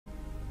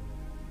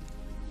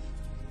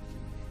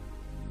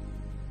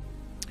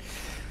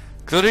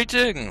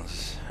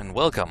Greetings and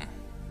welcome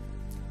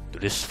to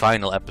this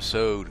final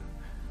episode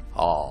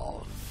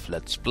of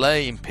Let's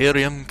Play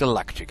Imperium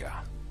Galactica.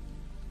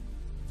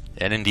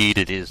 And indeed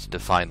it is the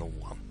final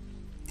one,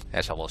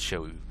 as I will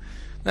show you.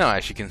 Now,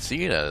 as you can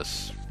see, it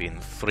has been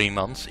 3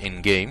 months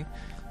in game,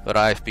 but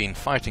I've been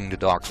fighting the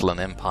Darkslan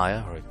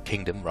Empire, or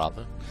Kingdom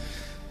rather.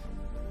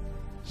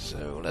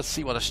 So let's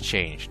see what has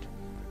changed.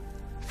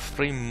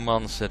 3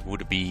 months, that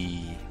would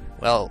be,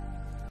 well,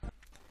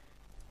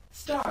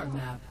 star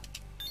map.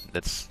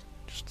 Let's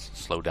just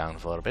slow down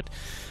for a bit.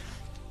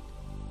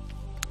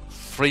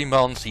 3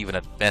 months, even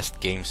at best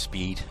game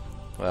speed,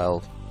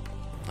 well,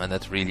 and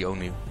that's really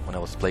only when I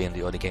was playing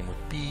the other game,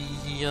 would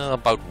be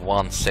about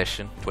one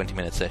session,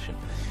 20-minute session.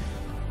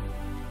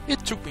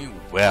 It took me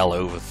well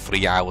over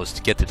 3 hours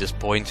to get to this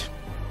point.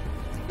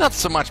 Not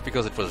so much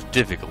because it was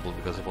difficult, but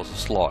because it was a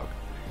slog.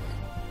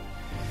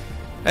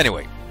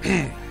 Anyway,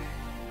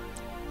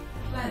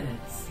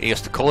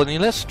 here's the colony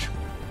list.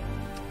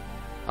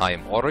 I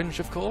am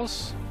orange, of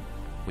course.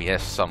 We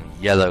have some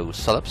yellow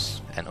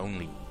Sullups and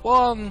only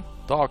one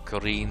dark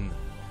green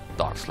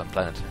Darkslan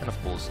planet, and of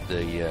course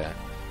the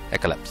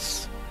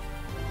Eclipse.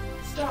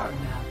 Star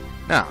map.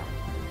 Now,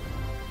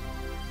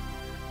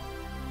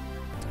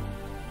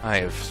 I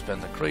have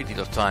spent a great deal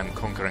of time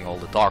conquering all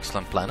the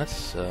Darkslan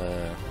planets.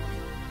 That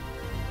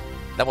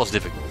was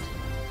difficult,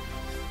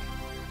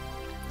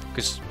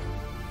 because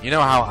you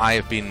know how I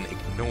have been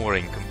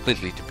ignoring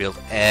completely to build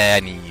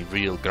any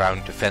real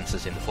ground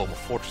defenses in the form of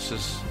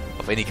fortresses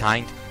of any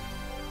kind?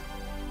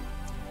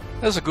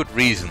 There's a good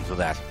reason for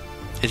that.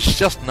 It's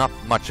just not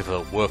much of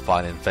a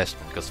worthwhile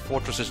investment, because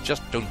fortresses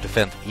just don't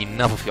defend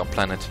enough of your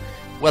planet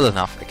well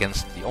enough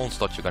against the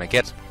onslaught you're gonna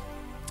get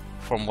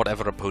from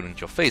whatever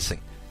opponent you're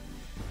facing.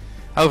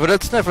 However,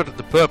 that's never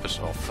the purpose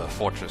of a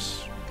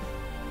fortress.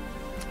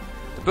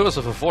 The purpose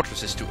of a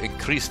fortress is to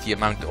increase the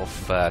amount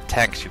of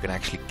tanks you can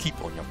actually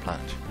keep on your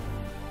planet.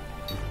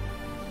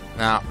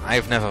 Now,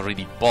 I've never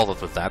really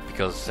bothered with that,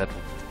 because that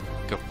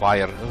would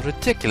require a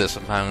ridiculous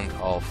amount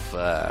of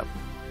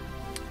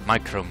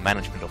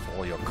micromanagement of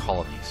all your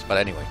colonies. But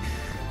anyway,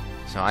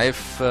 so I've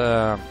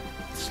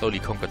slowly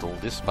conquered all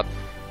this, but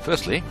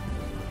firstly,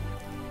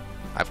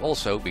 I've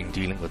also been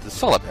dealing with the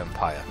Sullup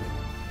Empire,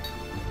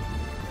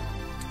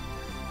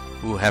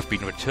 who have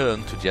been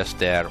returned to just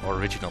their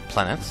original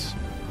planets.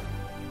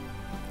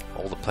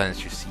 All the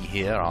planets you see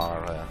here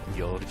are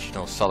the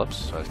original Sullups,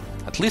 so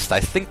at least I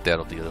think they're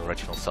the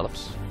original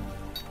Sullups.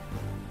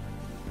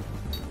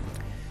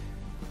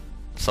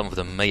 Some of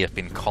them may have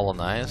been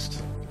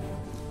colonized,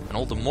 and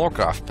all the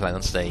Morcraft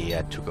planets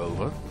they took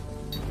over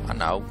are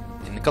now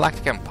in the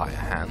Galactic Empire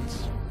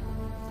hands,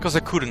 because I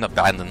couldn't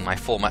abandon my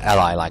former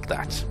ally like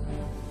that.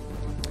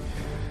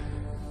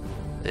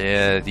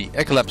 The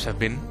Eclipse have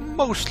been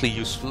mostly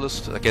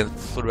useless again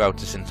throughout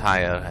this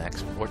entire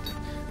export.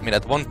 I mean,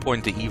 at one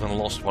point they even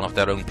lost one of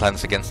their own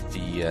planets against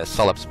the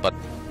Sullups, but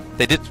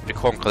they did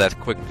conquer that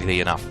quickly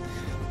enough,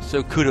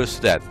 so kudos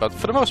to that. But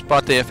for the most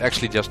part they have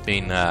actually just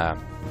been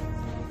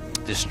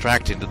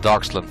distracting the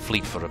Darkslan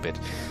fleet for a bit.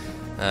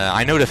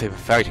 I know that they've been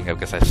fighting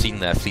because I've seen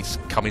their fleets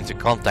come into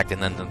contact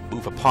and then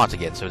move apart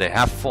again, so they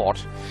have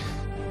fought.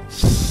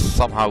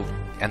 Somehow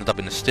ended up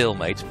in a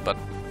stalemate, but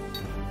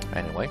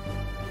anyway.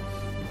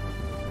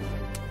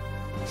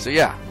 So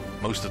yeah,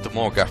 most of the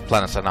Morcraft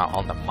planets are now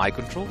under my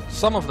control.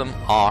 Some of them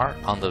are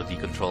under the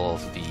control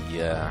of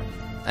the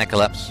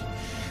Eclipse.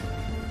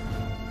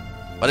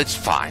 But it's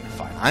fine.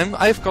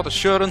 I've got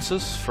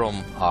assurances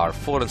from our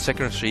foreign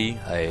secretary,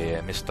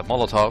 Mr.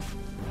 Molotov,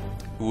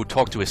 who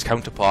talked to his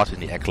counterpart in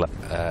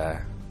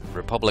the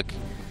Republic,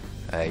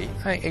 a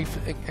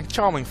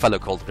charming fellow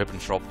called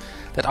Ribbentrop,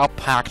 that our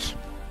pact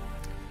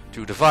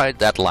to divide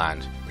that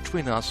land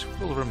between us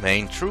will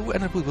remain true,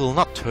 and we will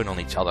not turn on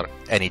each other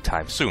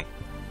anytime soon.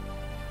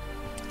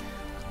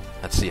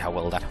 Let's see how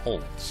well that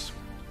holds.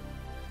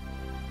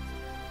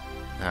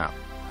 Now,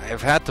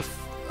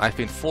 I've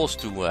been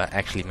forced to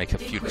actually make a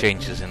few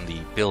changes in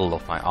the build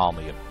of my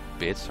army a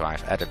bit, so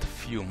I've added a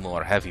few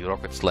more heavy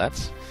rocket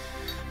sleds,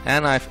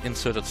 and I've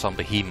inserted some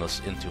behemoths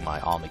into my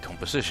army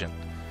composition.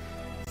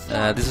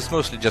 This is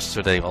mostly just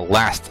so they will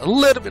last a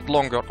little bit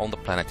longer on the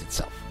planet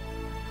itself.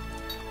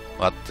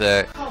 But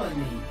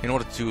in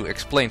order to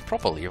explain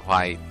properly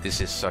why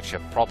this is such a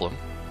problem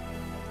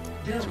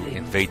to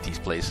invade these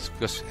places,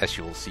 because as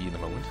you will see in a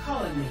moment,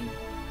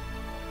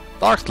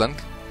 Darkslan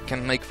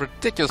can make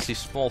ridiculously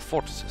small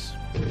fortresses.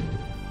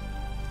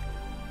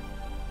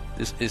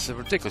 This is a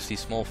ridiculously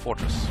small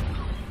fortress.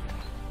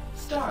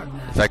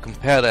 If I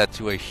compare that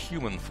to a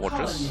human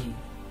fortress,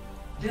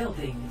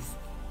 buildings,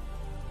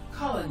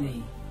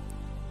 colony.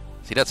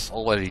 See, that's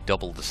already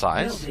double the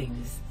size,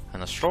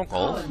 and a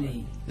stronghold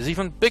is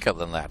even bigger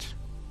than that.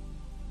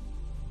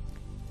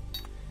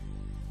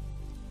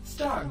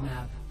 Star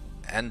map.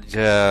 And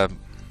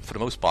for the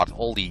most part,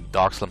 all the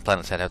Darkslan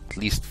planets had at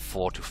least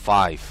 4 to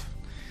 5,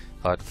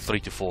 3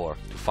 to 4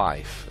 to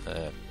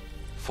 5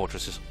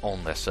 fortresses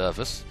on their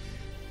surface,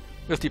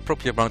 with the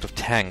appropriate amount of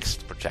tanks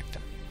to protect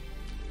them.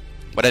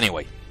 But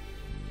anyway,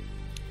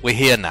 we're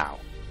here now.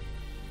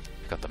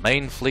 got the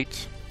main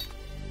fleet.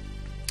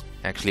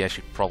 Actually, I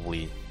should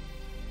probably...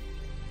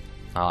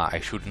 I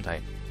shouldn't,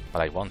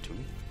 but I want to.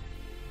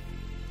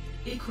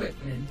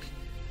 Equipment.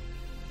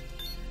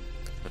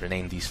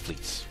 Rename these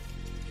fleets.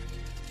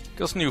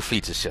 Because new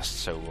fleets is just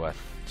so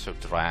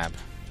drab.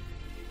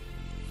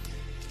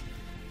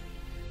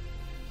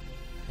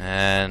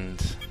 And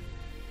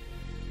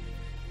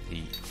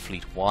the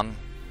fleet 1.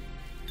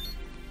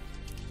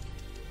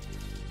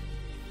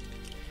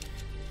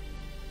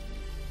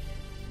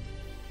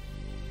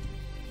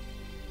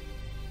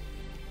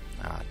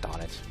 Ah, darn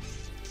it.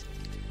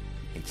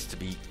 Needs to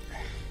be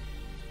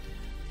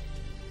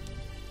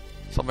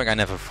something I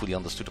never fully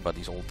understood about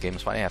these old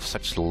games, why I have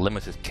such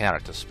limited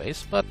character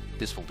space, but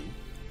this will do.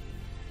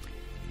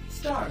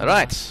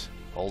 Alright,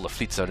 all the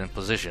fleets are in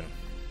position.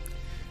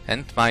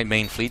 And my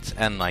main fleet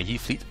and my Yi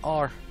fleet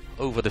are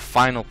over the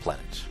final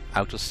planet,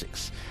 out of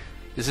 6.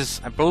 This is,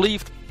 I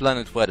believe, the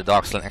planet where the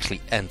Darkslan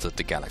actually entered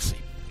the galaxy.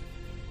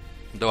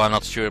 Though I'm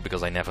not sure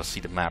because I never see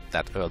the map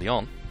that early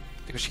on,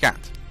 because you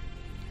can't.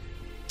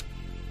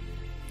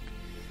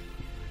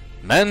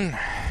 Men,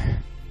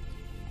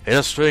 it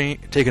has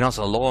taken us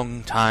a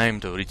long time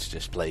to reach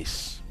this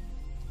place.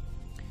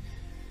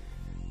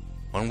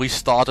 When we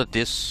started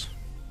this,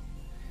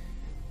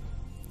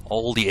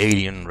 all the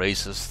alien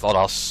races thought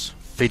us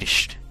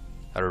finished,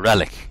 a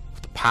relic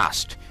of the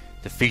past,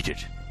 defeated,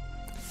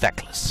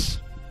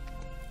 feckless,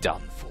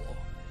 done for,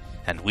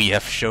 and we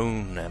have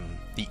shown them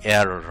the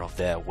error of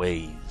their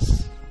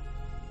ways.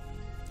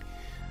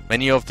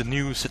 Many of the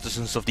new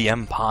citizens of the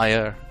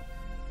Empire,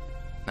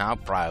 now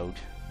proud,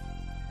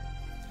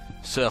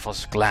 serve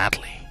us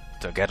gladly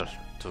together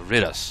to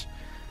rid us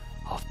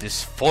of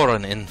this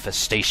foreign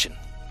infestation.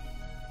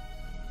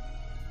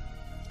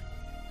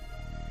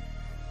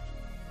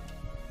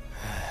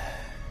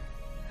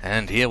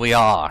 And here we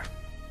are,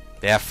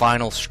 their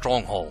final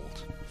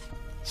stronghold,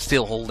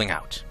 still holding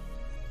out,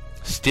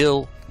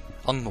 still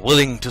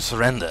unwilling to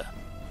surrender.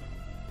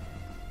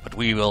 But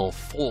we will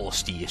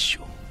force the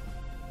issue.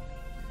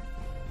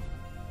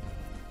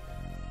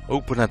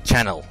 Open a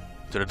channel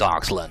to the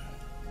Darkslan.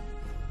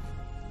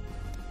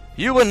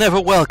 You were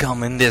never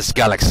welcome in this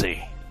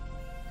galaxy.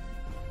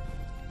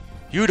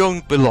 You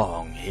don't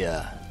belong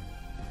here.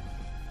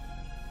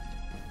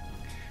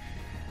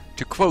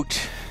 To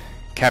quote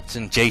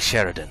Captain J.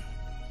 Sheridan,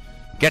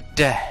 get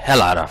the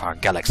hell out of our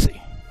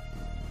galaxy.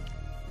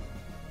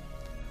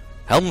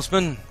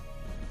 Helmsman,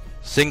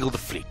 single the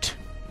fleet.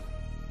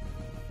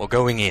 We're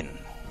going in.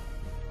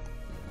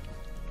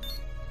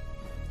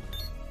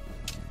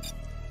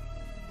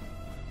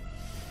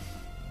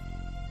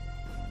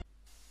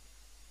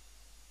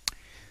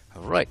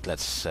 Alright,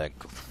 let's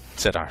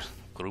set our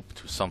group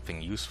to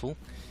something useful.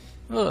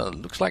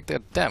 Looks like they're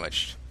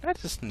damaged.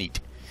 That is neat.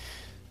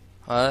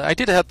 I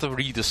did have to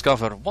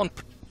rediscover one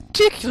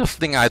particular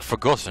thing I'd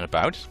forgotten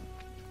about.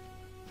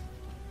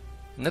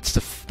 And that's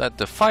that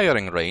the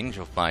firing range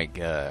of my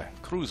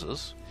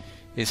cruisers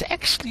is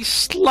actually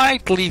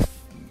slightly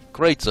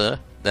greater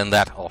than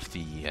that of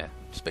the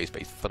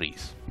space-based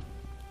 3s.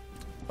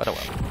 But oh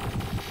well.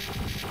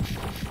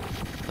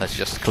 Let's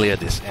just clear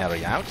this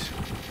area out.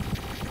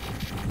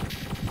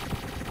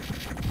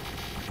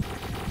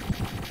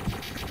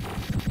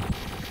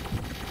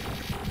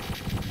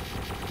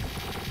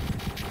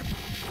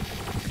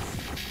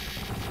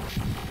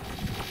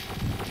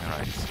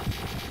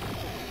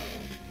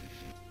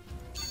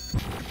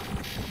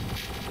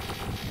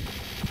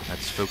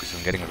 Let's focus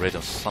on getting rid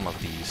of some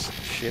of these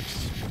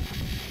ships.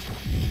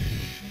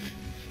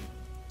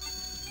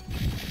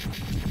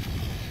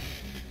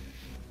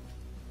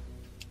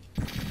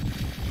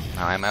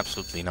 Now I'm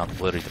absolutely not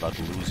worried about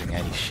losing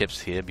any ships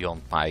here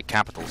beyond my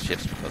capital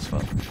ships because,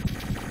 well,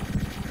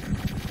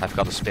 I've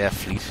got a spare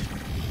fleet.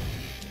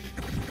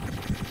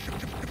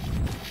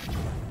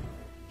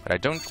 But I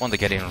don't want to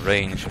get in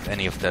range of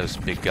any of those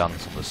big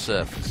guns on the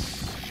surface.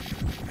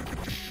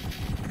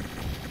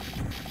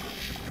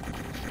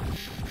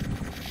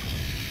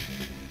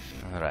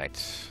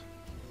 Alright.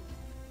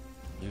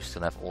 You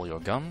still have all your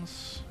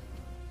guns.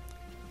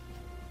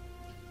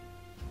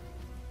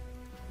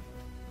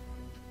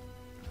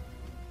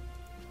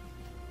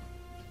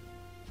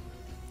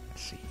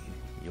 Let's see.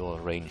 Your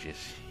range is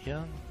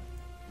here.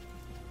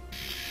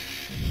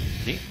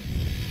 See?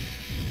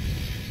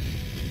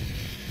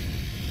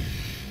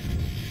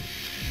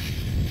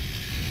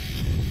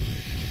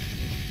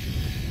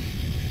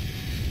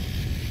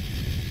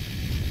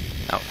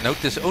 Now, note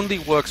this only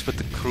works with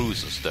the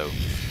cruisers though.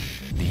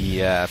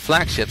 The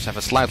flagships have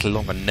a slightly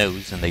longer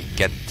nose and they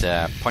get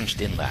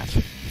punched in that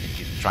if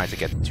you try to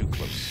get too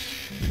close.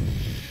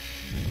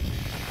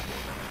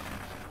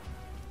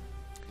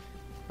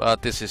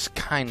 But this is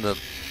kind of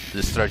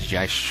the strategy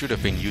I should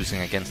have been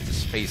using against the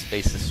space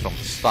bases from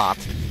the start,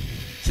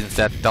 since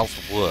that does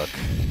work,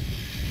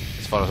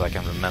 as far as I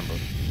can remember.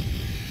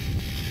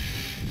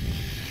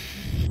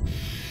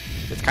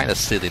 It's kind of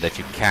silly that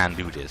you can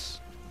do this.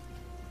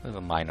 There's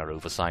a minor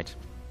oversight.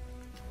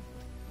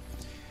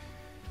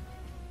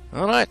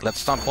 Alright, let's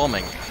start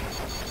bombing.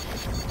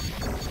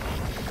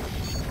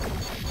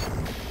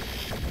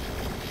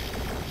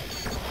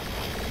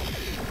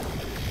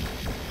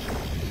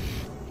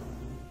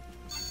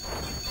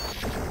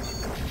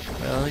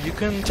 You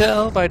can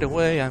tell by the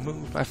way I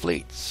move my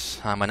fleets.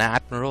 I'm an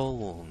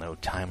admiral, no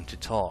time to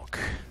talk.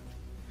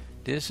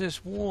 This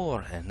is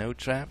war, and no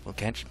trap will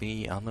catch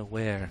me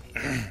unaware.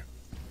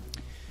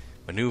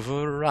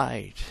 Maneuver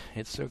right,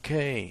 it's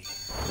okay.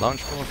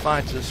 Launch more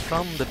fighters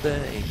from the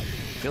bay.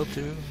 Go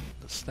to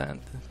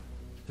understand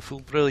the full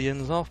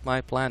brilliance of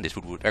my plan. This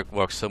would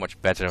work so much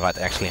better if I'd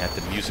actually had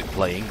the music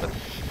playing, but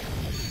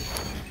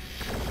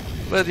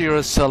whether you're a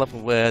Celeb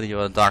or whether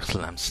you're a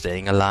Darkland, I'm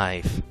staying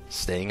alive.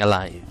 Staying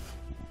alive.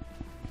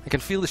 I can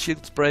feel the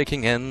shields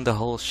breaking and the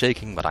hull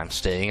shaking, but I'm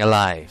staying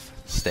alive.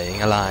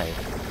 Staying alive.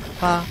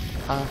 Ha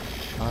ha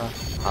ha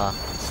ha.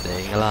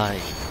 Staying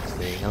alive.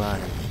 Staying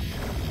alive.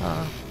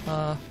 Ha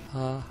ha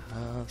ha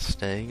ha.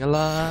 Staying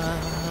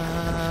alive.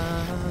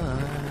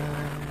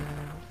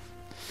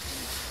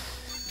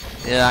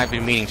 Yeah, I've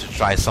been meaning to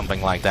try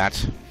something like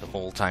that the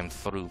whole time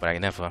through, but I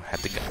never had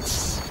the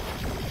guts.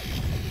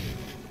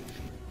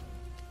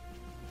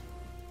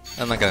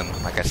 And again,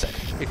 like I said,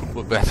 it would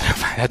work better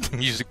if I had the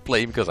music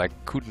playing, because I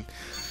couldn't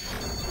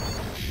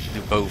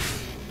do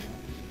both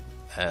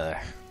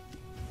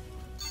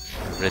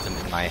rhythm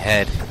in my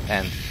head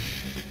and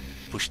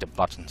push the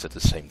buttons at the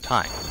same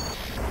time.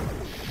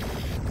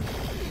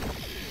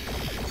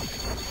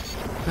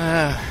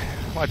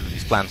 Why do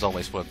these plans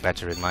always work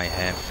better in my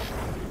head?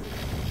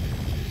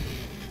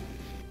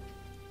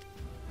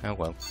 Oh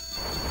well.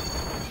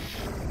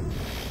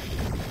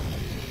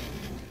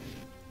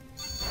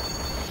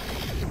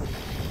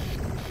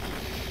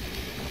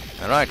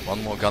 Alright,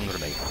 one more gun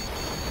remaining.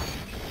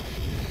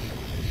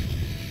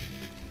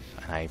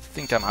 And I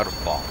think I'm out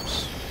of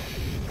bombs.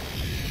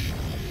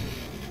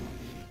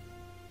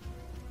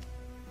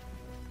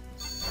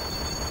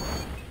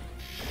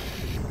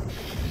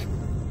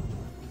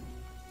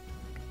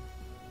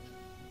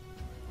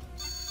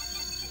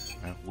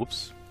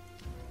 Whoops.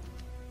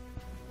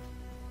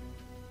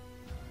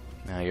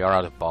 Now you're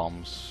out of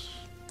bombs.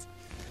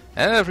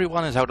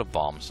 Everyone is out of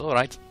bombs.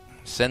 Alright,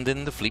 send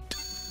in the fleet.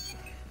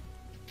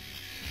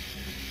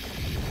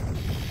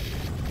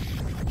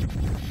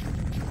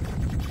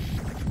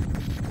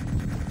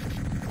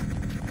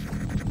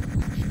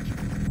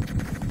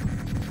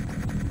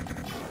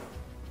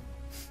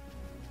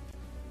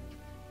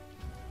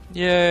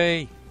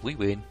 Yay! We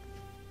win.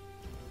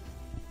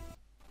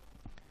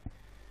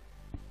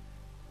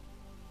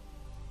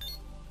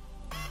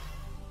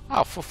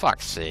 Oh, for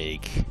fuck's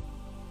sake.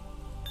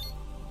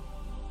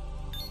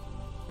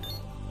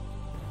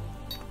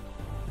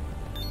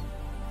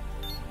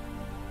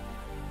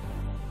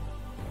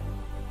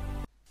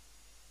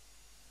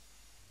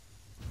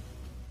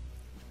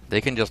 They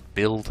can just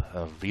build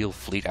a real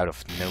fleet out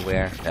of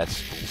nowhere.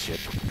 That's bullshit.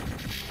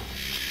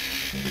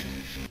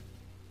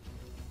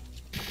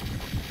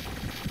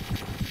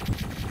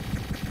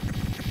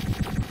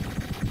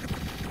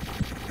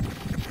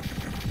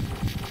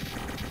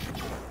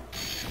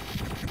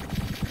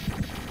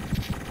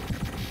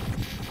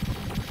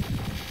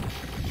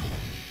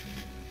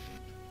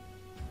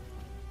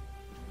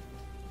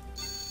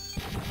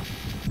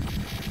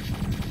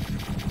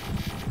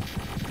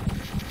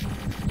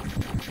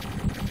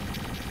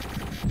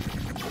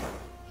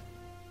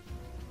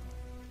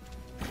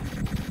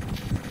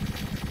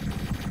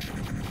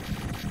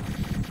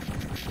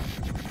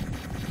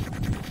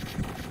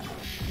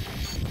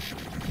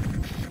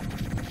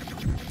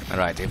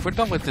 Alright, if we're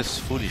done with this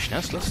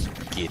foolishness, let's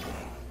begin.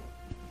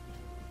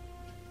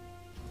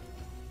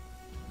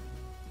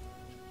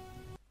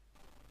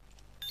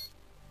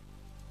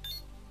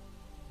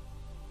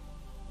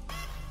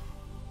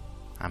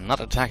 I'm not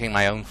attacking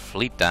my own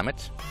fleet, damn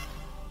it.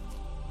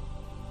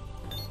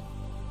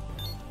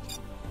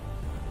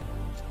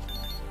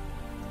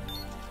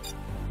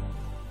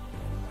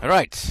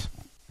 Alright.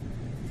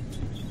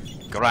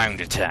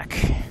 Ground attack.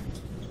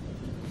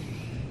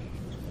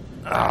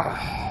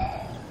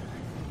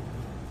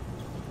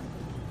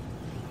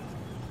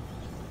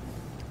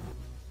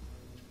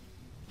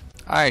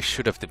 I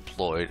should have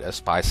deployed a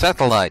spy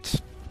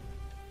satellite.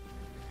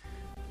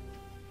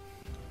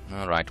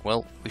 Alright,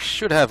 well, we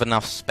should have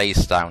enough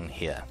space down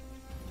here.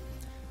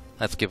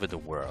 Let's give it a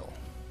whirl.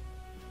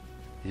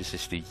 This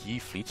is the Yi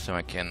fleet, so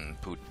I can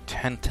put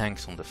 10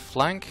 tanks on the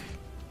flank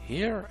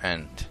here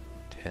and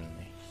 10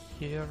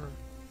 here.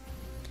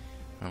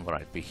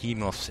 Alright,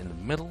 behemoths in the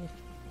middle.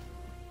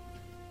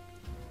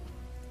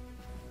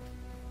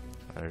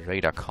 A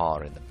radar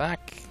car in the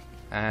back.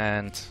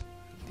 And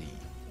the...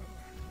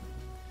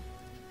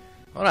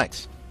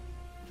 Alright.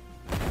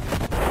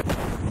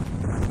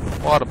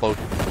 What about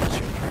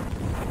bullshit?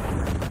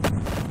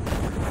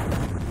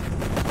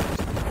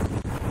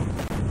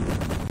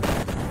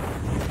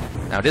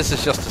 Now this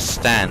is just a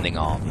standing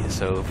army,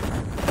 so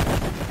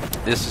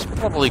this has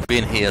probably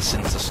been here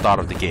since the start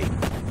of the game.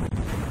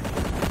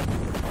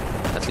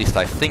 At least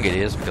I think it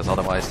is, because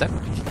otherwise that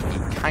would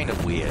be kind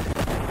of weird.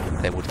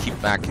 They would keep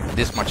back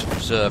this much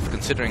reserve,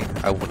 considering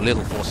how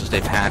little forces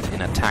they've had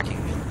in attacking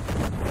me.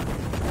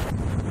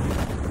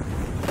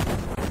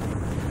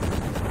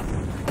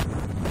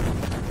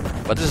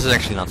 But this is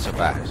actually not so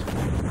bad.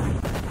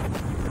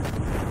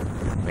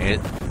 I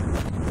mean,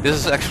 This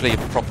is actually a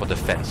proper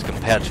defense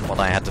compared to what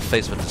I had to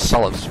face with the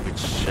Solids,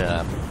 which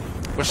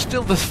were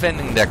still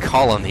defending their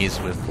colonies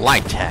with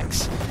light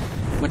tanks,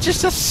 which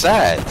is just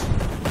sad.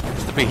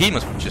 Because the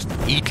behemoths would just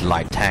eat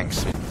light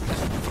tanks with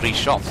just 3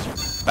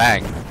 shots.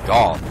 Bang,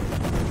 gone.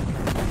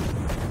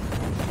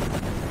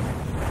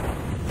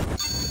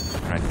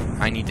 Right,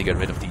 I need to get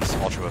rid of these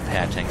auto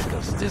repair tanks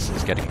because this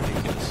is getting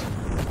ridiculous.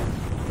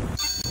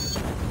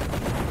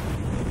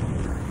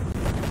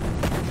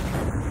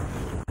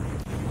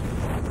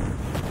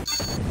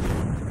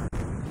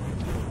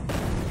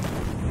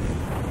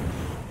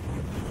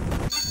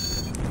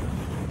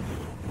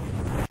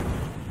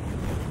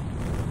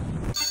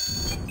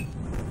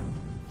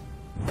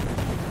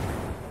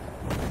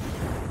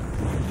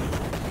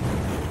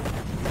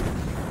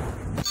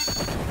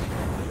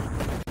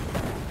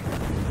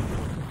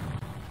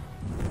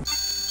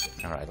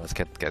 Let's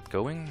get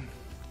going.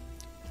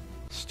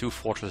 There's 2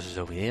 fortresses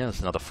over here.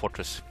 There's another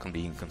fortress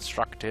being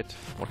constructed.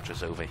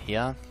 Fortress over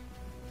here.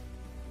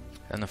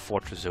 And a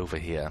fortress over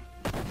here.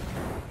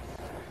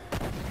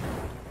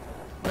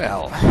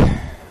 Well,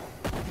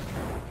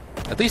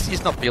 at least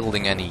he's not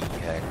building any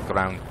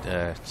ground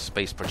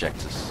space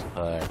projectors,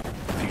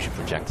 fusion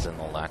projectors and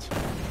all that.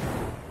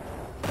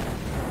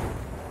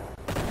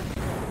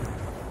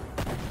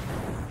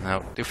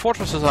 Now, the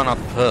fortresses are not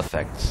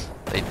perfect.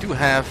 They do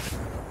have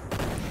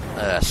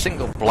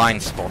single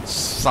blind spots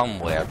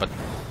somewhere, but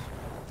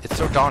it's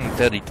so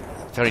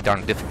very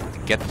darn difficult to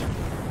get to.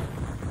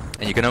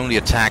 And you can only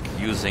attack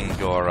using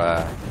your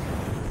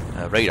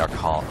radar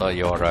car, not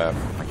your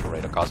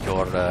radar cars,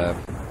 your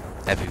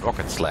heavy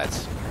rocket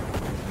sleds.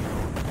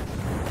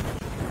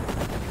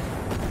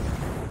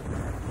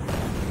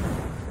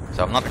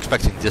 So I'm not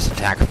expecting this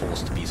attack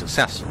force to be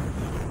successful.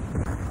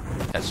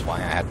 That's why I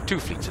had 2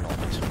 fleets in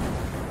orbit.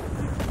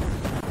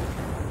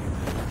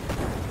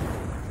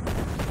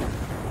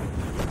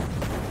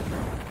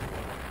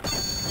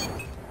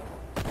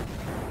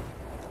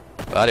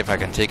 But if I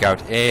can take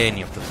out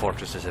any of the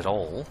fortresses at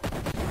all,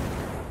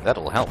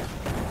 that'll help.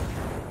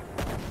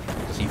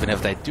 Because even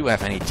if they do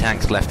have any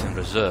tanks left in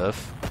reserve,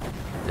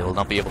 they will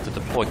not be able to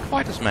deploy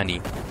quite as many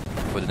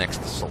for the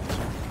next assault.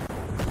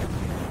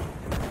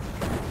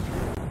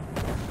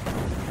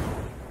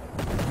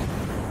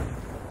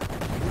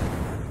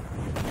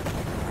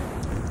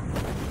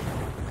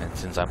 And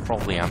since I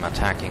probably am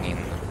attacking in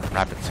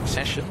rapid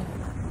succession...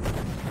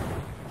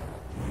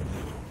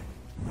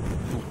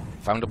 Ooh,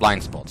 found a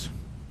blind spot.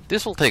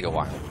 This will take a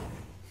while.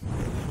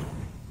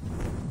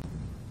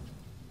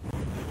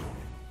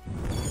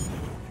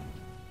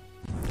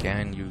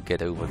 Can you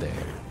get over there?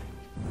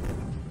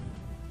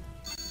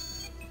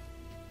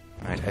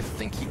 Right, I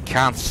think he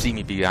can't see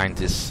me behind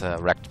this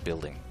wrecked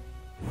building.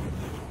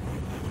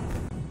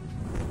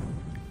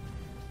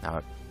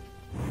 Now,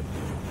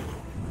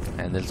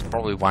 and that's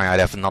probably why I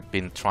have not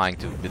been trying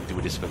to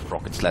do this with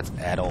rocket sleds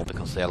at all,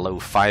 because they're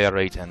low fire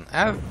rate and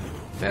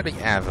very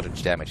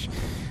average damage.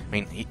 I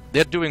mean,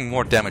 they're doing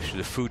more damage to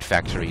the food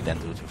factory than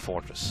to the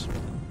fortress.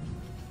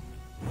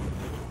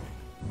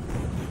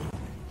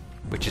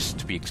 Which is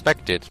to be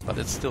expected, but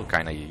it's still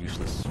kinda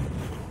useless.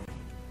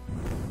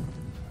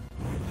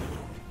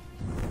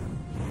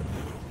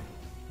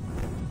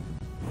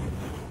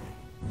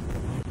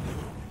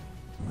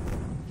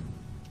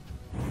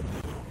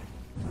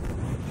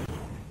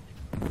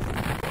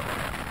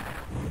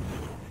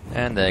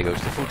 And there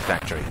goes the food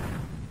factory.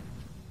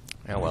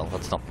 Yeah, well,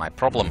 that's not my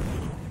problem.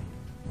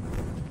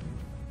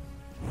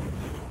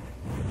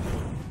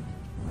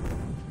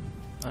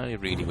 I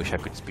really wish I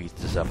could speed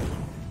this up.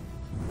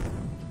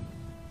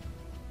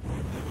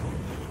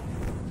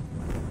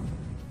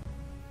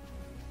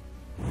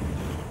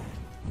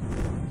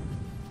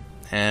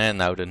 And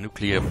now the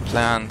nuclear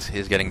plant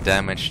is getting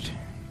damaged.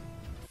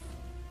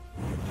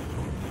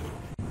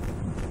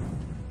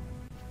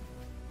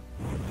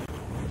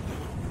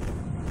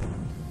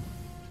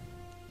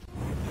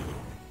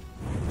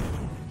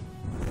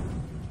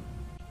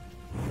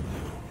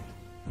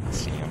 Let's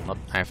see,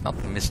 I've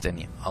not missed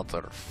any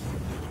other.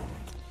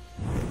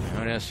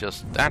 There's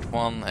just that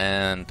one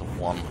and the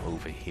one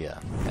over here,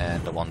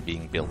 and the one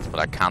being built, but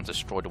I can't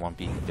destroy the one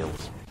being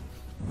built,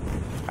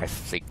 I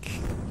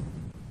think.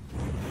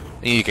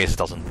 In any case, it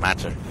doesn't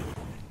matter,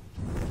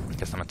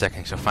 because I'm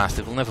attacking so fast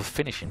it will never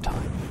finish in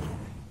time.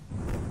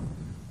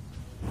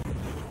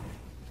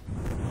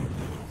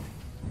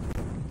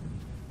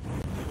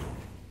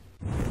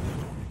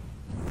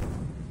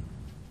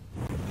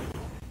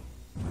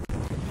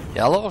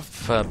 Yeah, a lot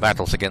of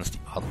battles against the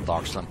other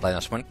Darkstone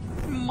planets went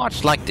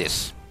much like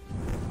this.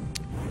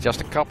 Just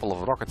a couple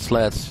of rocket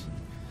sleds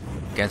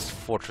against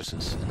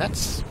fortresses, and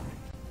that's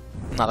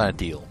not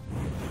ideal.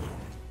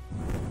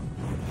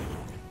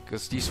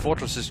 Because these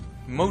fortresses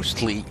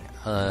mostly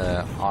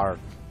are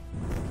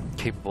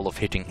capable of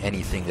hitting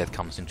anything that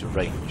comes into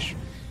range,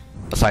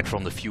 aside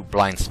from the few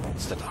blind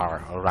spots that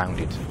are around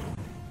it.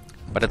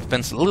 But it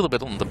depends a little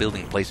bit on the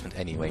building placement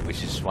anyway,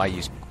 which is why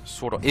you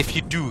sort of, if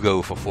you do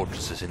go for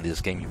fortresses in this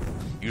game, you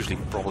usually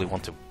probably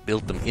want to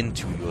build them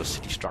into your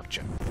city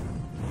structure.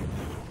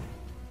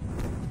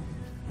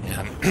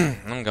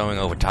 I'm going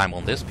over time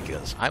on this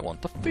because I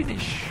want to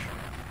finish.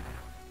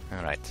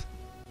 Alright.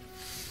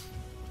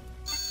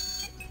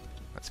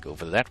 Let's go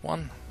for that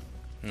one.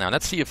 Now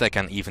let's see if they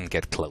can even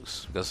get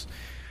close, because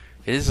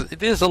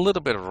it is a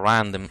little bit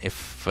random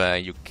if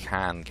you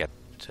can get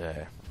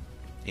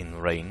in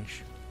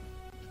range.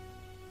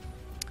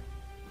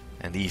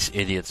 And these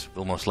idiots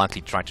will most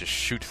likely try to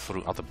shoot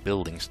through other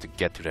buildings to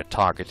get to their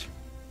target.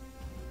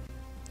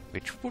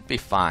 Which would be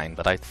fine,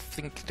 but I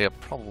think they're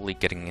probably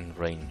getting in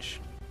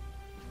range.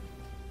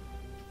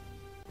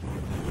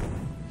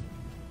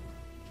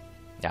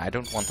 Yeah, I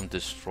don't want them to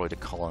destroy the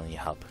colony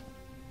hub.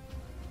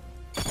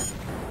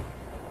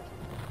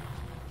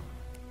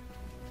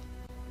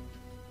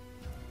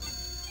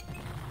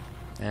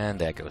 And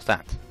there goes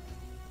that.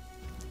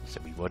 So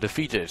we were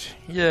defeated.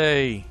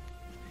 Yay!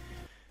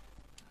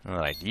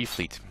 Alright, the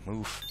fleet,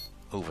 move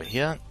over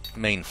here.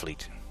 Main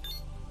fleet.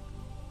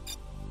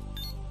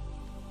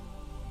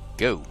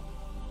 Go!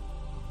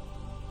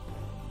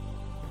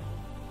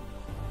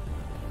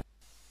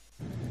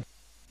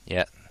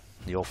 Yeah,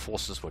 your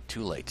forces were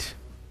too late.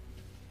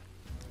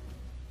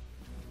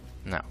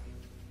 Now,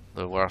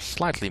 there were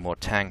slightly more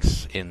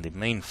tanks in the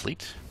main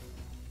fleet.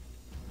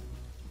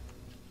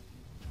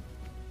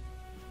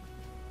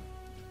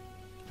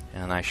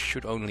 And I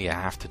should only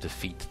have to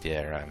defeat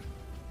their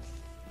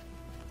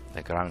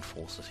ground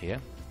forces here.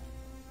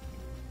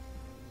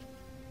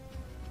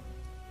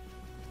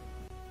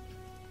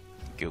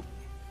 Go.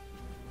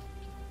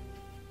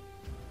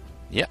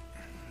 Yeah,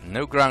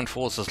 no ground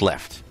forces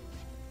left.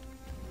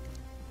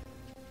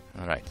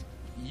 Alright,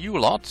 you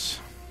lot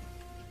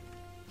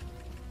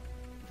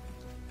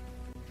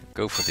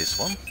go for this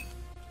one.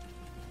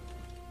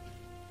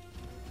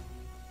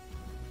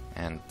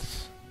 And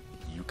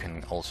you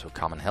can also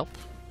come and help.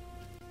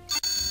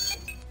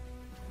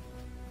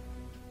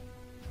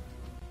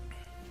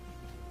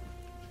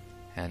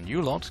 And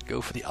you lot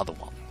go for the other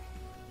one.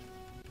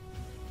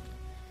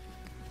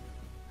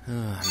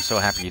 I'm so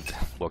happy it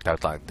worked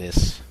out like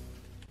this.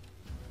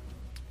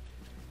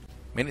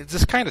 I mean, it's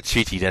just kind of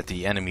cheaty that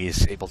the enemy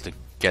is able to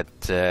get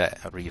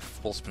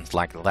reinforcements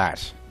like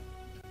that.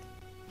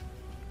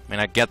 I mean,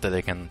 I get that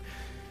they can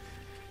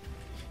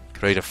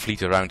create a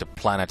fleet around the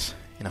planet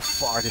in a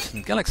far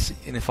distant galaxy,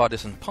 in a far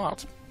distant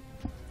part,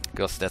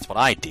 because that's what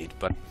I did,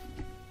 but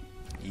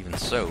even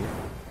so.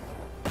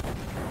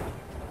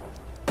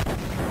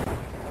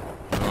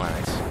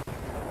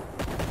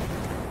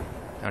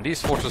 Now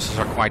these fortresses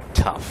are quite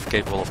tough,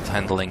 capable of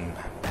handling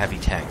heavy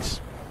tanks.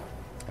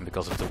 And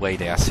because of the way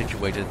they are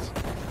situated,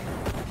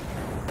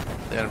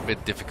 they're a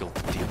bit difficult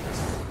to deal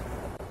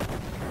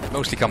with. It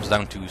mostly comes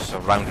down to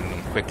surrounding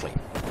them quickly,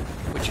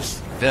 which is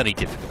very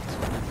difficult.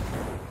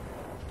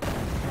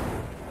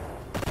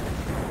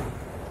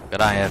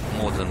 But I have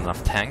more than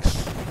enough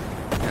tanks,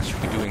 and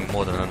should be doing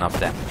more than enough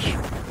damage.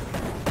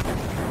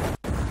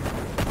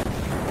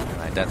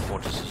 Right, that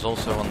fortress is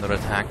also under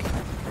attack.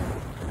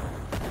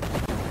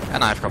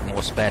 And I've got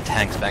more spare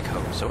tanks back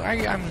home, so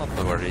I'm not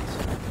worried.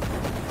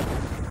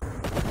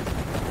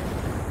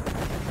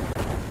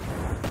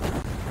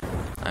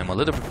 I'm a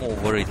little bit more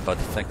worried about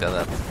the fact that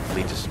that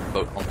fleet is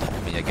on top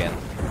of me again.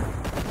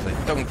 So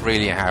I don't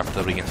really have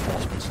the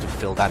reinforcements to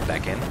fill that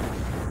back in.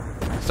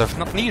 So I've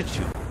not needed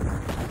to.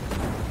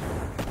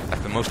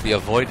 I've been mostly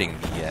avoiding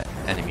the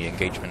enemy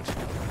engagement,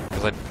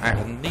 because I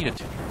haven't needed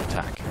to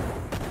attack.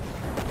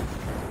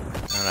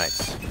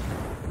 Alright.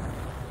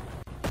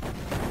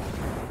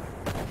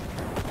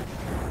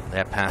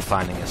 Their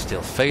pathfinding is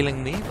still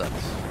failing me, but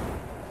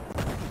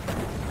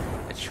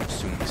it should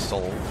soon be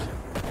solved.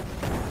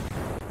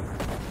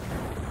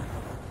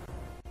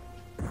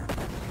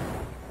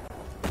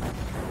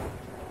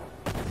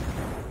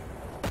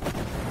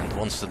 And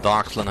once the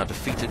Darkslan are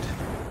defeated,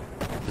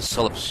 the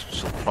Sullips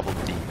shall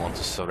probably want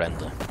to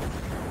surrender.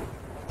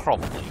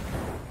 Probably.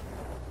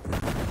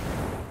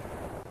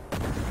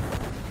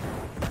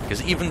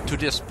 Because even to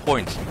this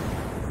point,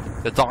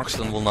 the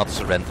Darkslan will not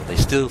surrender. They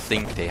still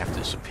think they have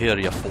the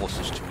superior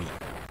forces to me.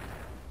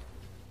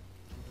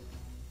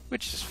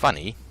 Which is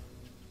funny,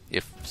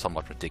 if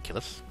somewhat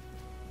ridiculous.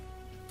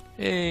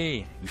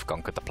 Hey, we've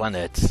conquered the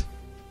planet.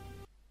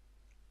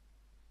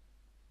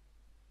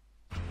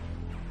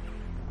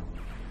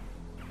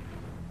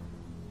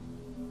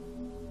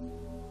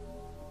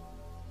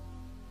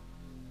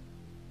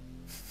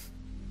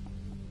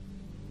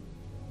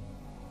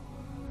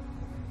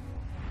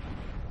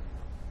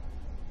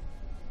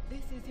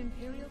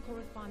 Imperial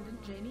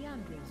correspondent Jamie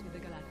Andrews with the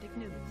Galactic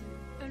News.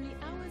 Only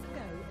hours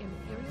ago,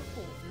 Imperial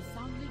forces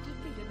soundly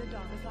defeated the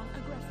Darkislan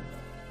aggressors.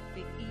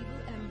 The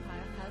evil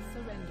Empire has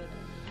surrendered,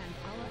 and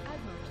our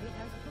Admiralty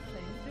has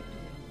proclaimed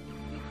victory.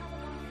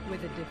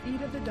 With the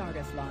defeat of the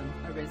Darkislan,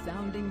 a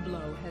resounding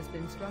blow has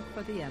been struck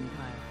for the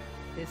Empire.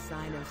 This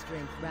sign of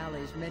strength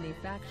rallies many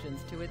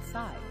factions to its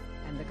side,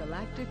 and the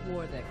galactic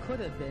war that could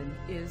have been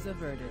is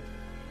averted.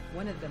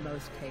 One of the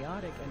most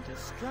chaotic and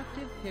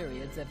destructive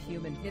periods of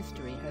human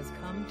history has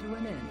come to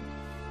an end.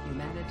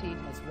 Humanity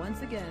has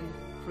once again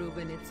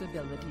proven its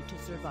ability to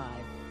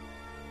survive.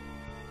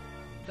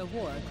 The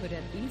war could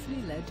have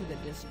easily led to the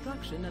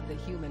destruction of the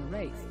human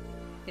race.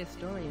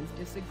 Historians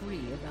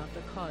disagree about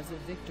the cause of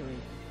victory.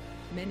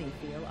 Many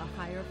feel a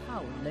higher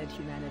power led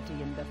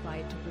humanity in the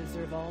fight to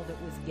preserve all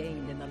that was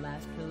gained in the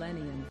last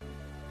millennium.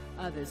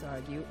 Others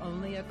argue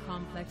only a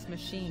complex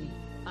machine,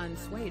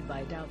 unswayed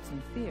by doubts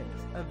and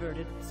fears,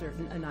 averted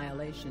certain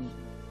annihilation.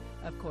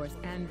 Of course,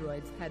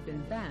 androids had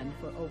been banned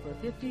for over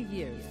 50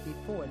 years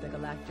before the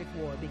Galactic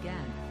War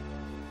began.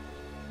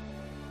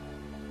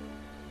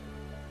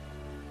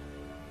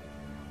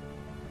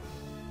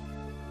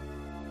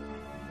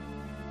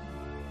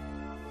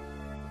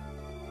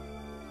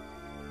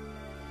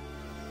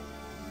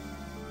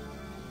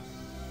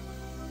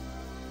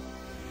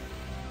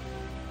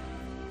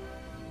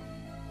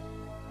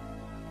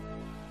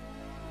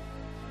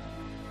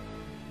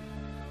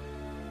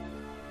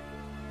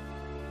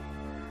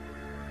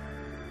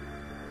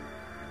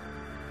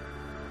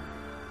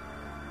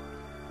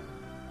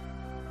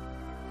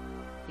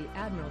 The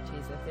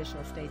Admiralty's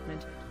official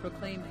statement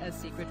proclaimed a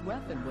secret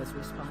weapon was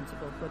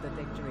responsible for the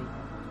victory.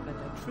 But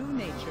the true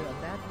nature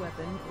of that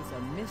weapon is a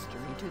mystery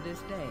to this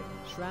day,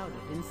 shrouded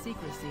in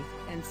secrecy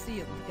and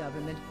sealed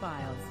government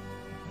files.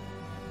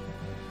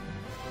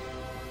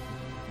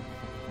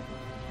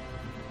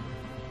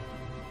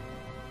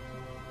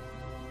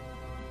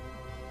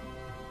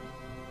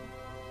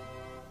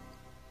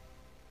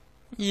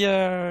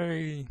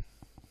 Yay!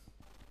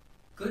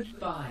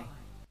 Goodbye.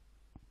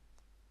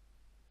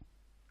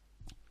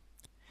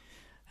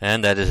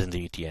 And that is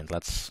indeed the end.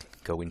 Let's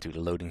go into the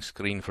loading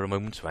screen for a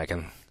moment so I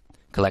can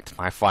collect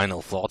my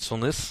final thoughts on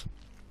this.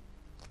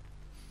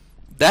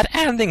 That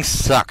ending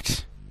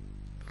sucked,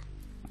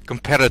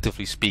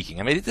 comparatively speaking.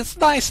 I mean, it's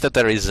nice that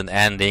there is an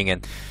ending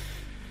and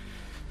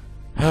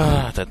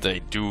that they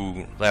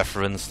do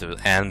reference the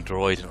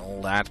android and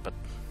all that, but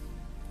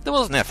there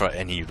was never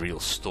any real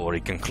story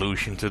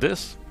conclusion to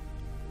this.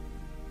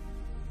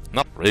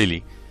 Not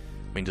really.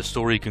 I mean, the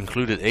story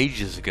concluded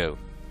ages ago.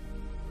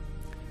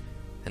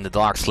 In the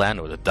Dark Slan,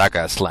 or the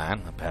Daga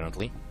Slan,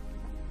 apparently.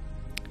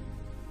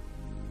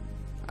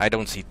 I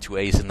don't see two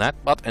A's in that,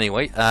 but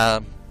anyway.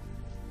 And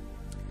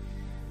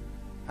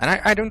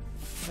I don't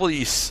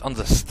fully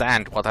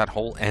understand what that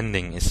whole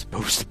ending is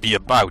supposed to be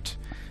about.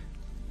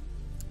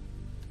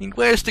 I mean,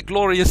 where's the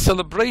glorious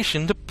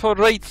celebration, the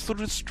parade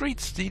through the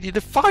streets, the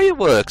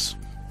fireworks?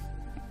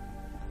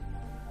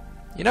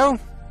 You know?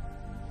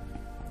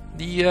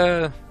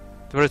 The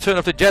Return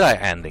of the Jedi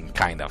ending,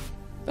 kind of.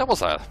 That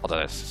was what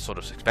I was sort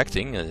of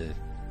expecting,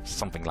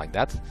 something like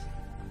that.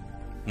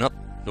 Not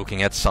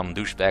looking at some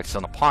douchebags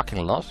on a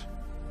parking lot.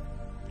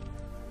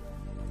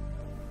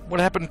 What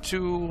happened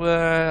to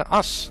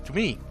us, to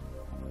me?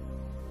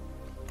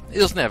 It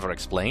was never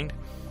explained.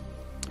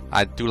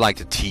 I do like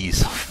the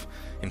tease of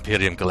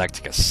Imperium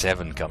Galactica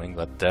 7 coming,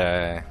 but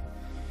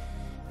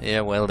yeah,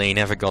 well, they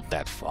never got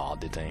that far,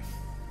 did they?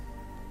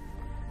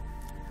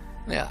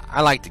 Yeah,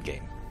 I like the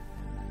game.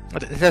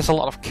 But it has a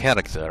lot of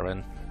character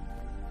and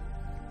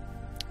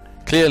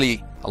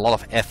clearly a lot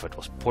of effort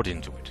was put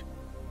into it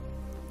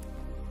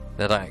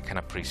that I can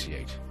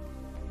appreciate.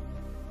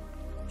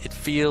 It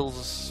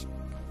feels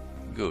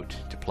good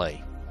to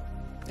play,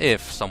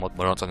 if somewhat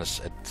monotonous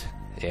at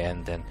the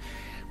end, and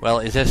well,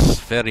 it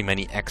has very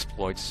many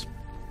exploits,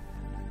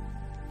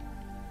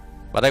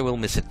 but I will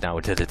miss it now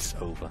that it's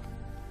over.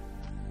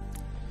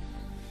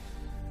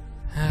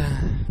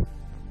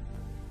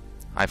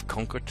 I've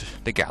conquered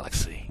the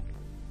galaxy.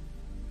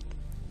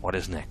 What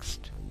is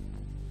next?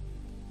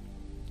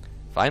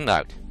 Find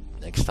out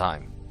next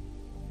time.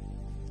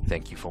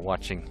 Thank you for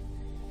watching.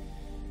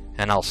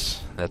 And I'll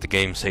let the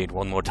game say it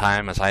one more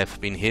time, as I have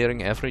been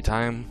hearing every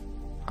time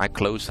I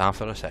close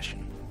after a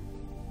session.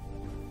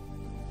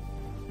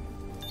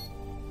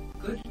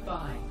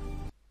 Goodbye.